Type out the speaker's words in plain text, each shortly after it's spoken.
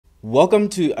Welcome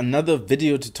to another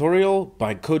video tutorial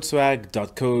by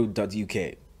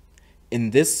codeswag.co.uk.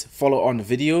 In this follow-on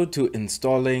video to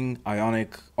installing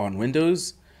Ionic on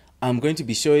Windows, I'm going to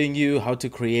be showing you how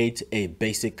to create a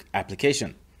basic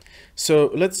application. So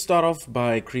let's start off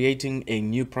by creating a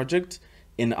new project.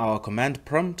 In our command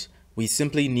prompt, we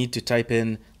simply need to type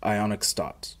in Ionic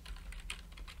start.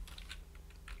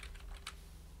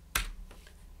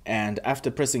 And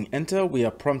after pressing enter, we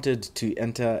are prompted to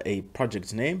enter a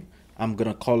project name. I'm going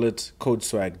to call it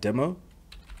CodeSwag Demo.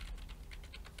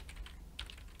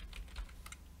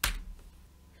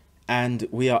 And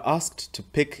we are asked to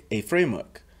pick a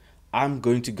framework. I'm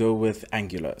going to go with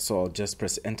Angular, so I'll just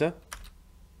press enter.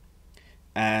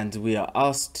 And we are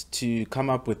asked to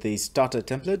come up with a starter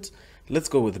template. Let's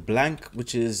go with blank,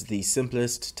 which is the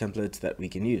simplest template that we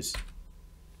can use.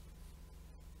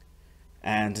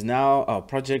 And now our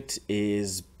project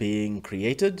is being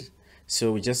created.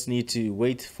 So we just need to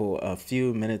wait for a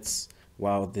few minutes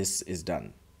while this is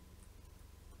done.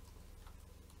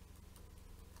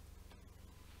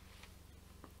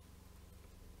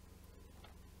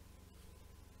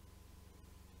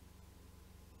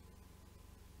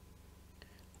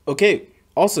 Okay,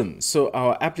 awesome. So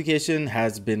our application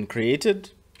has been created.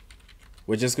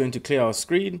 We're just going to clear our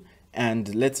screen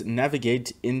and let's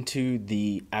navigate into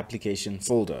the application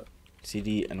folder.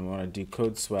 CD, and we want to do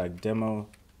CodeSwag Demo,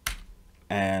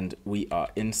 and we are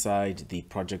inside the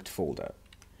project folder.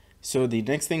 So the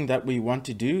next thing that we want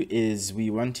to do is we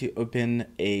want to open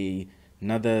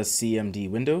another CMD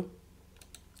window.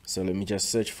 So let me just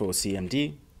search for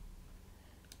CMD.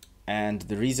 And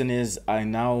the reason is I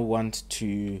now want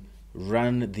to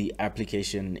run the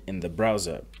application in the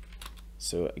browser.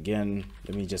 So again,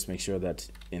 let me just make sure that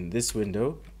in this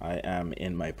window, I am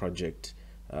in my project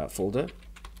folder.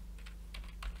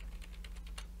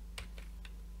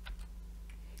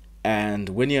 And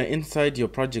when you're inside your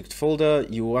project folder,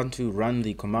 you want to run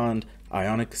the command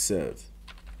Ionic serve.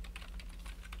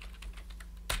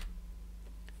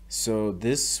 So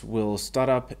this will start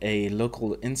up a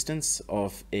local instance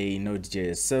of a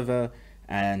Node.js server,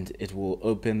 and it will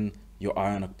open your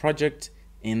Ionic project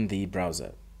in the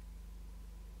browser.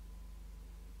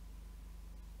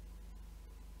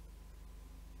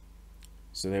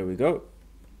 So there we go.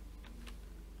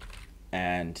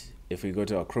 And if we go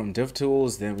to our Chrome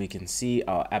DevTools, then we can see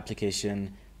our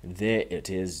application. There it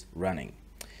is running.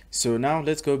 So now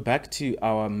let's go back to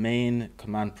our main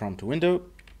command prompt window.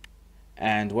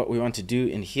 And what we want to do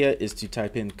in here is to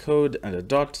type in code and a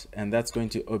dot, and that's going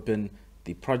to open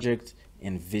the project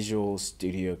in Visual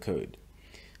Studio Code.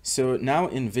 So now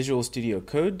in Visual Studio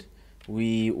Code,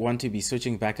 we want to be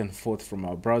switching back and forth from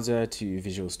our browser to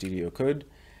Visual Studio Code.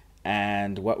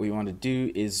 And what we want to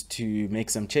do is to make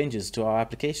some changes to our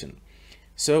application.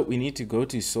 So we need to go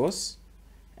to source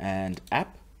and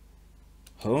app,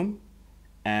 home,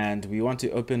 and we want to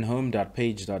open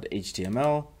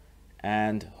home.page.html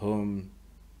and home.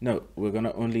 No, we're going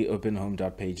to only open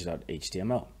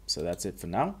home.page.html. So that's it for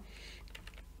now.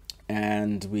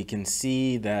 And we can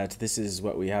see that this is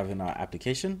what we have in our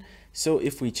application. So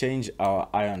if we change our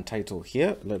Ion title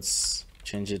here, let's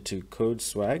change it to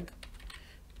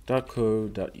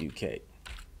codeswag.co.uk.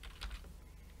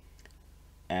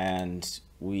 And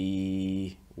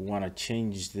we want to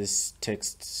change this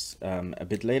text a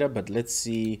bit later, but let's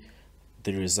see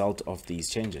the result of these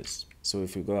changes. So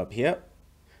if we go up here,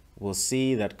 we'll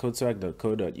see that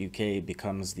codeswag.co.uk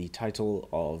becomes the title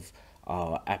of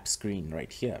our app screen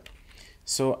right here.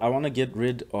 So I want to get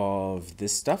rid of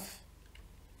this stuff,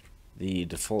 the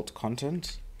default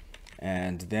content,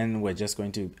 and then we're just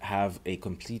going to have a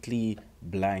completely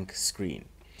blank screen.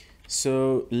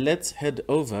 So let's head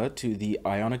over to the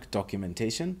Ionic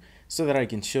documentation so that I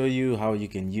can show you how you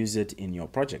can use it in your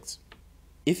projects.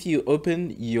 If you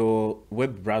open your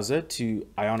web browser to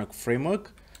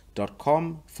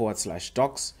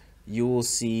ionicframework.com/docs, you will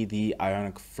see the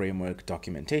Ionic Framework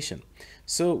documentation.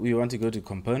 So we want to go to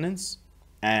components,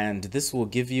 and this will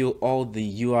give you all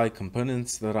the UI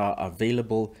components that are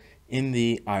available in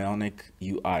the Ionic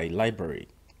UI library.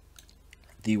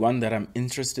 The one that I'm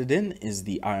interested in is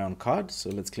the Ion card. So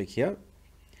let's click here.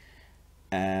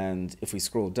 And if we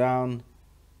scroll down,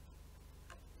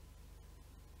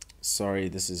 sorry,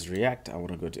 this is React. I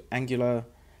want to go to Angular,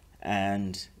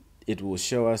 and it will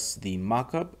show us the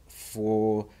markup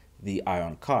for the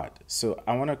Ion card. So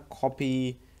I want to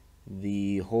copy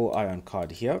the whole Ion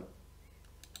card here.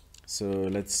 So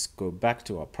let's go back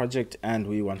to our project, and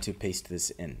we want to paste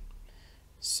this in.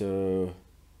 So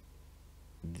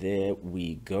there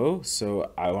we go.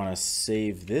 So I want to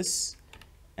save this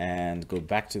and go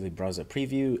back to the browser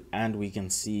preview, and we can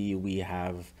see we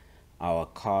have our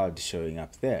card showing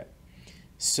up there.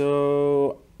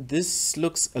 So this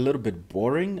looks a little bit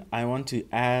boring. I want to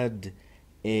add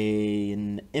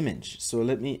an image. So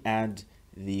let me add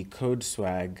the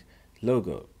CodeSwag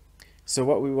logo. So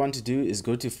what we want to do is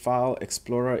go to File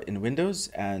Explorer in Windows,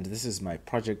 and this is my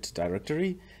project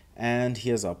directory, and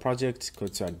here's our project,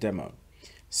 CodeSwag demo.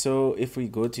 So if we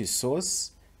go to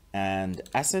Source and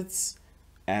Assets,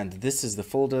 and this is the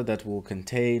folder that will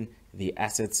contain the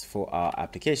assets for our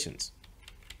applications.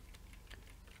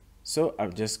 So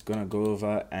I'm just gonna go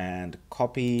over and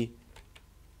copy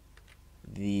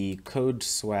the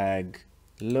CodeSwag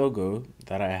logo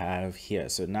that I have here.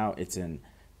 So now it's in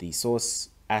the source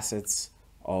assets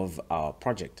of our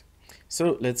project.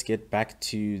 So let's get back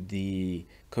to the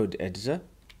code editor.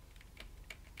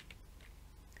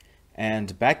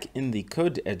 And back in the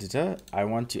code editor, I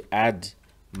want to add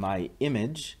my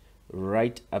image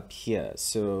right up here.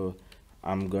 So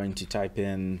I'm going to type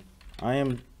in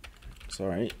let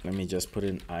me just put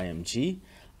in IMG.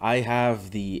 I have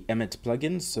the Emmet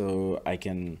plugin, so I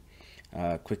can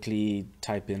quickly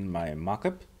type in my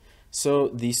markup. So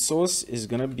the source is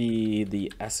going to be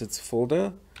the assets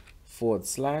folder /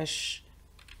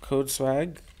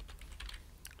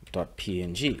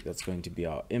 codeswag.png. That's going to be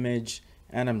our image.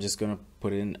 And I'm just going to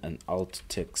put in an alt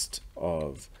text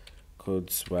of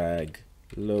CodeSwag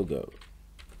logo.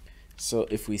 So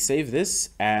if we save this,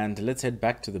 and let's head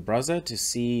back to the browser to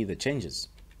see the changes.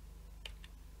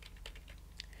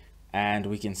 And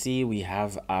we can see we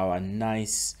have our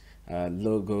nice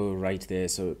logo right there.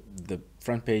 So the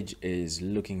front page is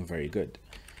looking very good.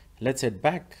 Let's head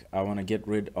back. I want to get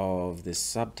rid of this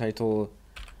subtitle,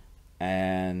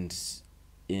 and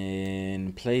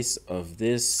in place of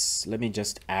this, let me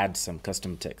just add some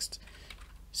custom text.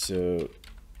 So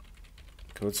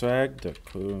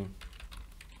codeswag.co.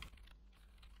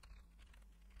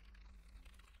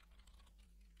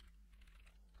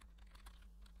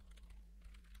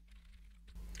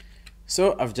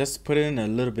 So I've just put in a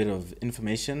little bit of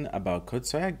information about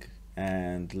CodeSwag,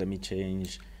 and let me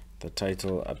change the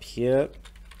title up here.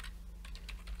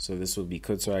 So this will be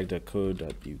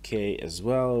codeswag.co.uk as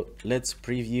well. Let's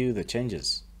preview the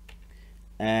changes.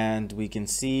 And we can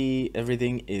see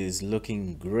everything is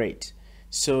looking great.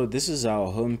 So this is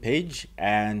our home page,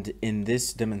 and in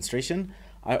this demonstration,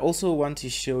 I also want to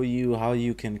show you how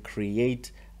you can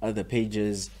create other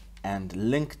pages and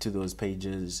link to those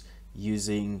pages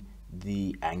using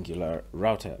the Angular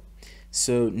router.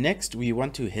 So next we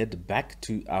want to head back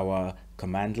to our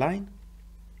command line,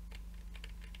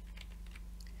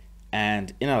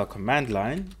 and in our command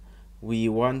line we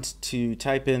want to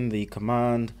type in the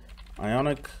command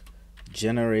Ionic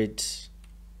generate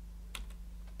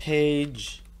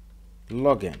page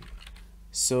login.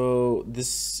 So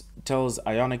this tells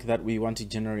Ionic that we want to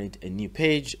generate a new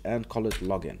page and call it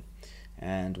login,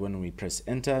 and when we press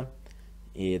enter,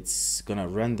 it's gonna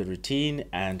run the routine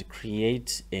and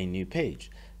create a new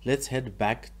page. Let's head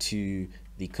back to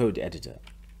the code editor.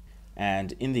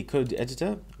 And in the code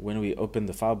editor, when we open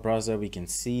the file browser, we can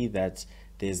see that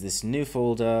there's this new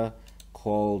folder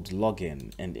called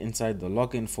login, and inside the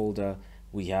login folder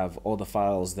we have all the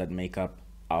files that make up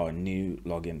our new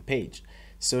login page.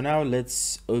 So now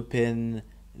let's open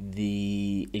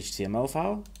the HTML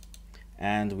file,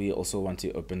 and we also want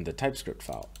to open the TypeScript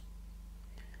file.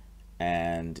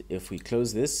 And if we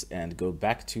close this and go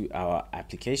back to our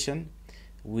application,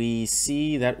 we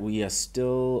see that we are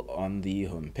still on the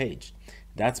home page.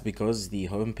 That's because the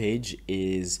home page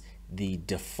is the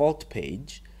default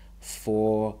page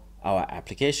for our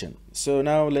application. So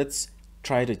now let's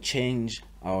try to change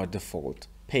our default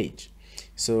page.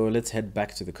 So let's head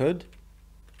back to the code,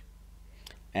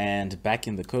 and back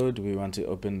in the code we want to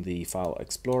open the file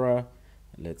explorer.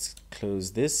 Let's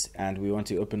close this, and we want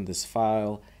to open this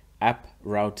file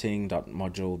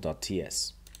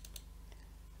app.routing.module.ts.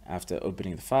 After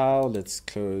opening the file, let's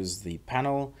close the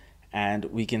panel, and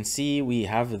we can see we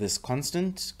have this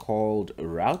constant called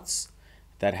routes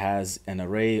that has an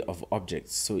array of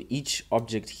objects. So each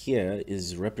object here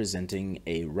is representing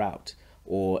a route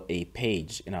or a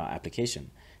page in our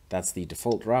application. That's the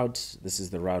default route. This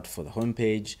is the route for the home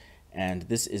page, and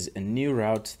this is a new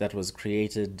route that was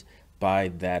created by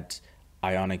that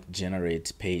Ionic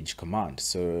generate page command.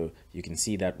 So you can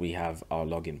see that we have our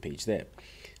login page there.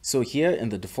 So here in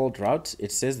the default route,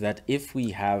 it says that if we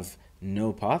have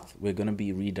no path, we're going to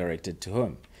be redirected to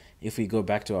home. If we go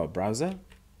back to our browser,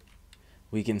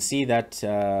 we can see that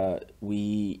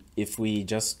if we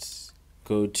just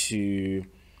go to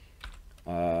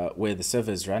where the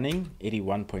server is running,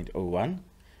 81.01,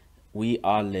 we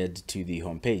are led to the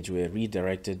home page. We're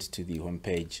redirected to the home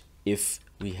page if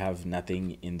we have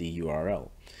nothing in the URL.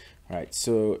 All right,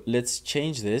 so let's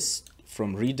change this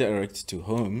from redirect to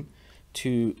home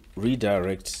to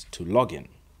redirect to login.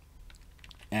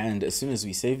 And as soon as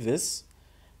we save this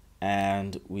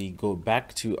and we go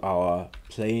back to our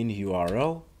plain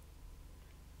URL,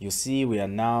 you'll see we are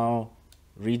now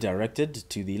redirected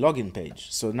to the login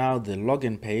page. So now the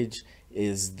login page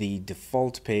is the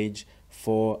default page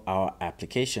for our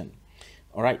application.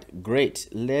 All right, great.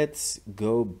 Let's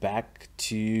go back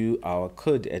to our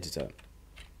code editor.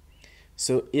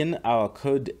 So in our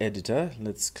code editor,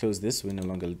 let's close this. We no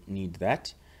longer need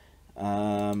that.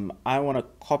 I want to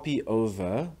copy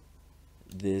over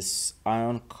this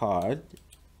Ion card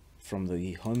from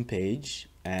the home page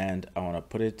and I want to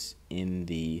put it in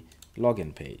the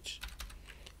login page.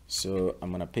 So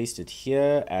I'm going to paste it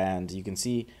here, and you can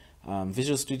see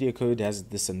Visual Studio Code has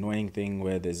this annoying thing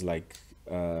where there's like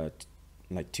 2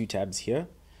 tabs here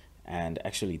and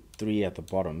actually 3 at the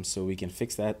bottom. So we can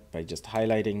fix that by just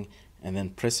highlighting and then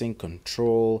pressing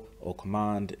Control or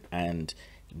Command and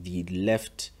the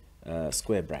left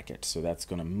square bracket. So that's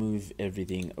going to move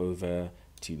everything over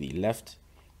to the left.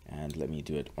 And let me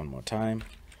do it one more time.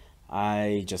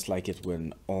 I just like it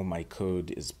when all my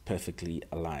code is perfectly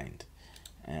aligned.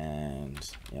 And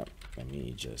yep, let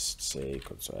me just say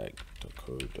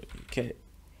console.code.uk.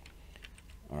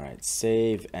 All right,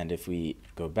 save. And if we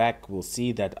go back, we'll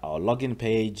see that our login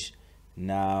page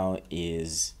now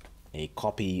is a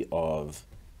copy of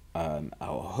our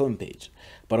home page.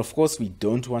 But of course, we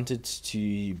don't want it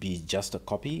to be just a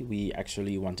copy. We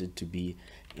actually want it to be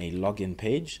a login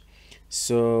page.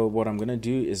 So what I'm going to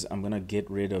do is I'm going to get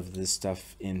rid of this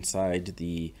stuff inside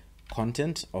the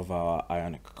content of our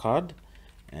Ionic card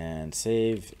and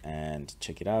save and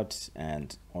check it out,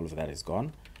 and all of that is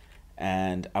gone.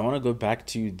 And I want to go back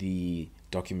to the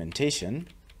documentation,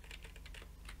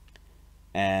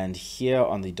 and here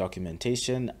on the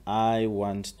documentation I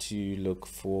want to look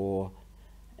for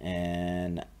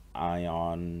an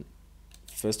Ion.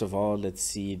 First of all, let's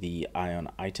see the Ion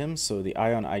item. So the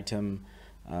Ion item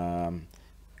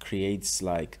creates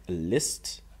like a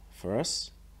list for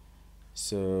us.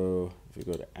 So if we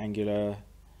go to Angular,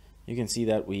 you can see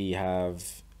that we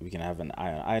can have an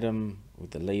Ion item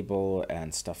with the label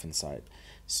and stuff inside.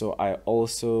 So I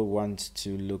also want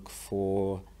to look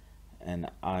for an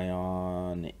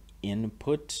Ion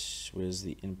input. Where's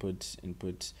the input?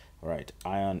 All right,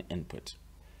 Ion input.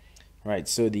 Right,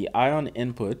 so the Ion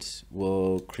input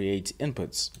will create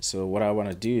inputs. So what I want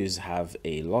to do is have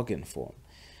a login form.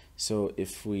 So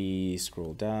if we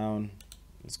scroll down,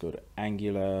 let's go to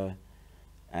Angular,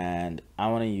 and I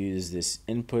want to use this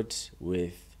input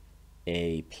with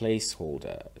a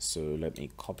placeholder. So let me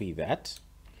copy that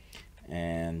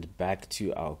and back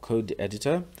to our code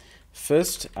editor.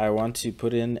 First, I want to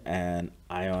put in an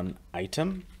Ion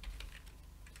item.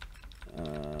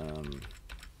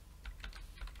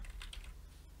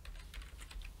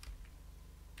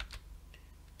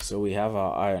 So we have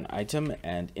our Ion item,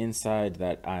 and inside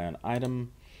that Ion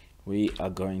item, we are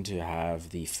going to have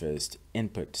the first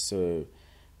input. So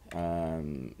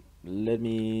let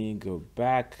me go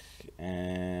back,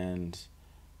 and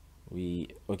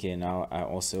now I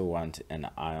also want an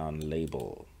Ion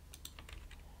label.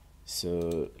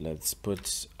 So let's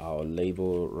put our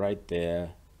label right there.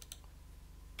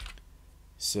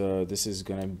 So this is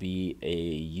going to be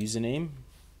a username,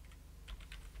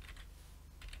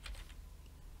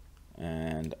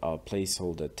 and our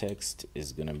placeholder text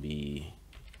is going to be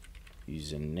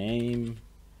username.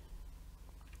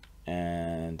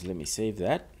 And let me save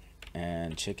that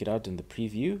and check it out in the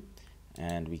preview,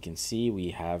 and we can see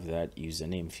we have that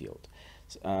username field.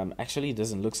 Actually, it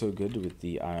doesn't look so good with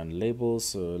the Ion label,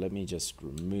 so let me just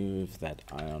remove that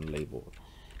Ion label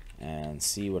and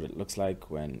see what it looks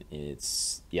like when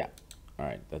it's, yeah, all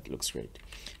right, that looks great.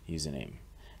 Username.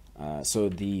 So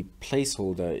the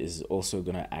placeholder is also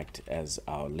going to act as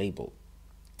our label.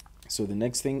 So the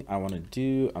next thing I want to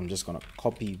do, I'm just going to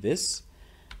copy this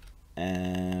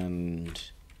and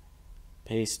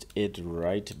paste it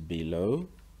right below,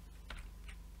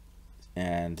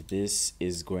 and this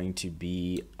is going to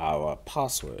be our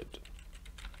password.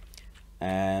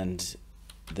 And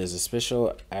there's a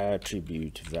special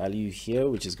attribute value here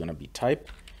which is going to be type,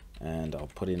 and I'll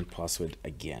put in password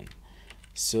again.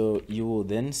 So you will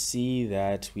then see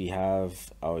that we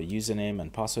have our username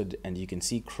and password, and you can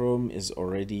see Chrome is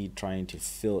already trying to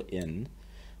fill in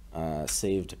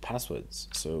saved passwords.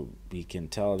 So we can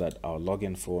tell that our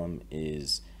login form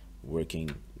is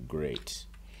working great.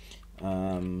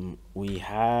 We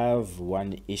have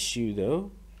one issue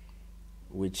though,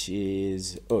 which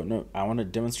is, oh no, I want to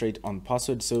demonstrate on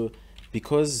password. So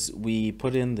because we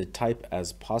put in the type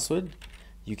as password,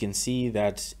 you can see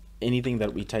that anything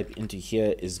that we type into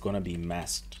here is going to be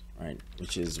masked, right?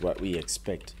 Which is what we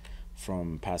expect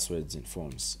from passwords and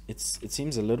forms. It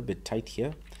seems a little bit tight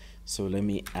here. So let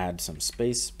me add some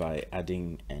space by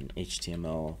adding an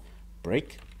HTML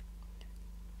break.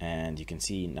 And you can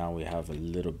see now we have a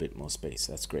little bit more space.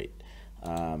 That's great.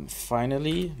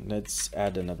 Finally, let's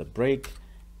add another break,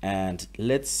 and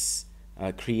let's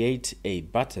create a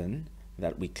button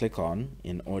that we click on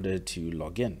in order to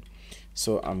log in.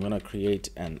 So I'm going to create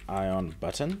an Ion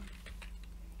button,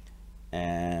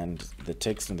 and the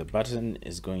text in the button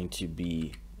is going to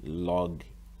be log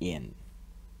in.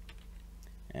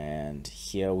 And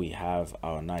here we have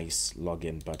our nice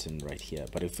login button right here.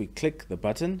 But if we click the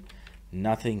button,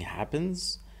 nothing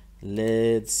happens.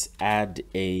 Let's add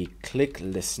a click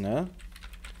listener,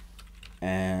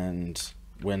 and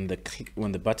when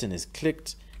the button is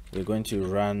clicked, we're going to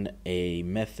run a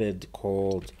method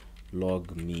called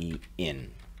log me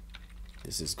in.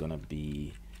 This is going to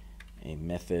be a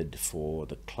method for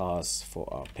the class for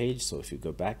our page. So if you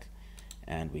go back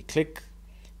and we click,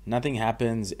 nothing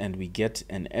happens, and we get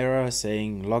an error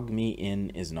saying log me in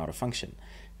is not a function.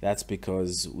 That's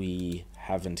because we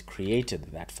haven't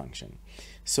created that function.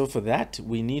 So for that,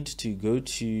 we need to go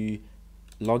to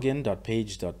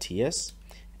login.page.ts,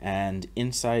 and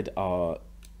inside our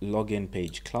login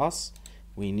page class,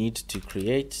 we need to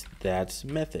create that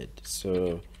method.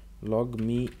 So log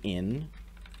me in,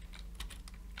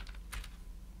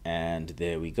 and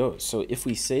there we go. So if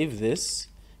we save this,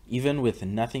 even with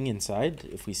nothing inside,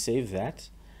 if we save that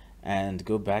and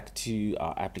go back to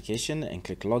our application and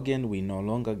click login, we no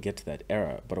longer get that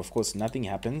error. But of course, nothing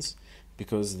happens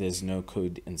because there's no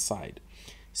code inside.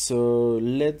 So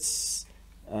let's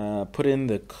put in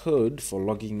the code for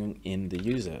logging in the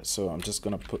user. So I'm just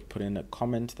going to put in a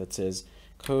comment that says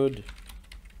code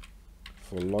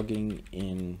for logging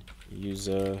in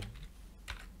user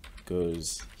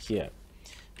goes here.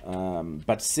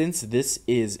 But since this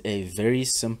is a very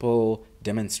simple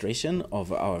demonstration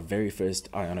of our very first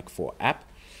Ionic 4 app,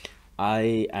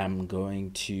 I am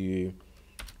going to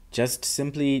just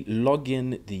simply log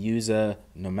in the user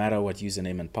no matter what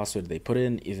username and password they put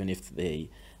in, even if it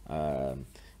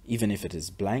is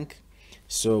blank.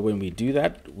 So when we do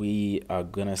that, we are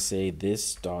gonna say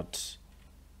this dot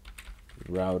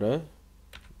router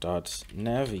dot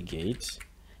navigate.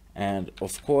 And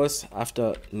of course,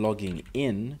 after logging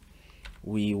in,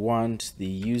 we want the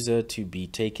user to be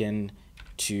taken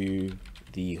to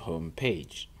the home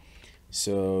page.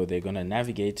 So they're going to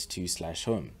navigate to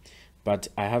 /home. But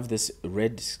I have this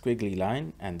red squiggly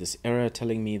line and this error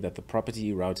telling me that the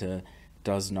property router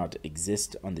does not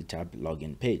exist on the tab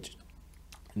login page.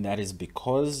 And that is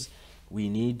because we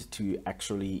need to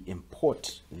actually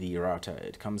import the router.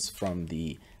 It comes from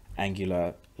the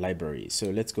Angular library.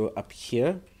 So let's go up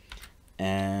here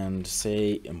and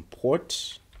say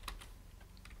import,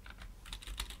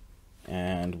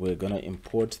 and we're going to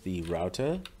import the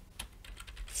router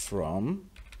from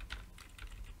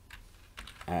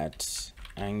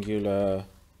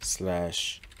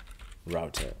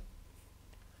 @angular/router,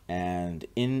 and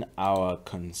in our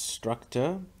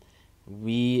constructor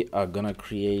we are going to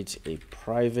create a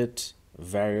private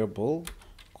variable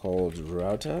called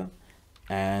router,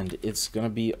 and it's going to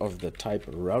be of the type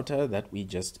router that we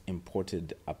just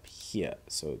imported up here.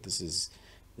 So this is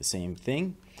the same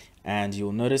thing, and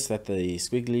you'll notice that the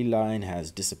squiggly line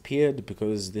has disappeared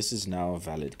because this is now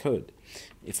valid code.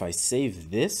 If I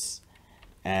save this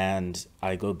and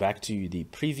I go back to the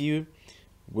preview,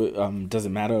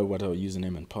 doesn't matter what our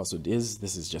username and password is,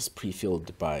 this is just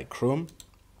pre-filled by Chrome,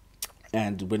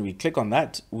 and when we click on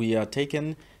that, we are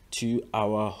taken to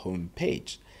our home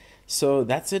page. So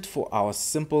that's it for our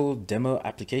simple demo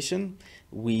application.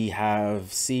 We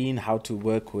have seen how to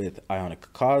work with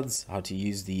Ionic cards, how to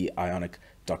use the Ionic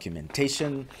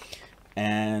documentation,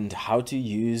 and how to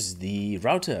use the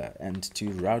router and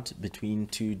to route between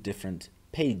two different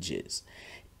pages.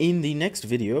 In the next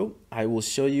video, I will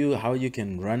show you how you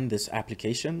can run this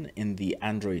application in the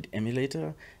Android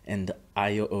emulator and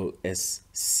iOS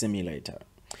simulator.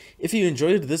 If you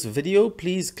enjoyed this video,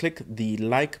 please click the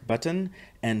like button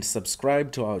and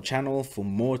subscribe to our channel for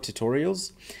more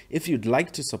tutorials. If you'd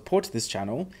like to support this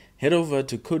channel, head over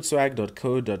to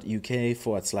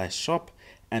codeswag.co.uk/shop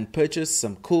and purchase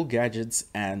some cool gadgets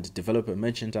and developer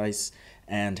merchandise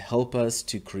and help us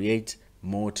to create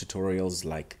more tutorials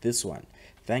like this one.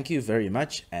 Thank you very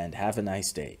much and have a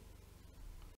nice day.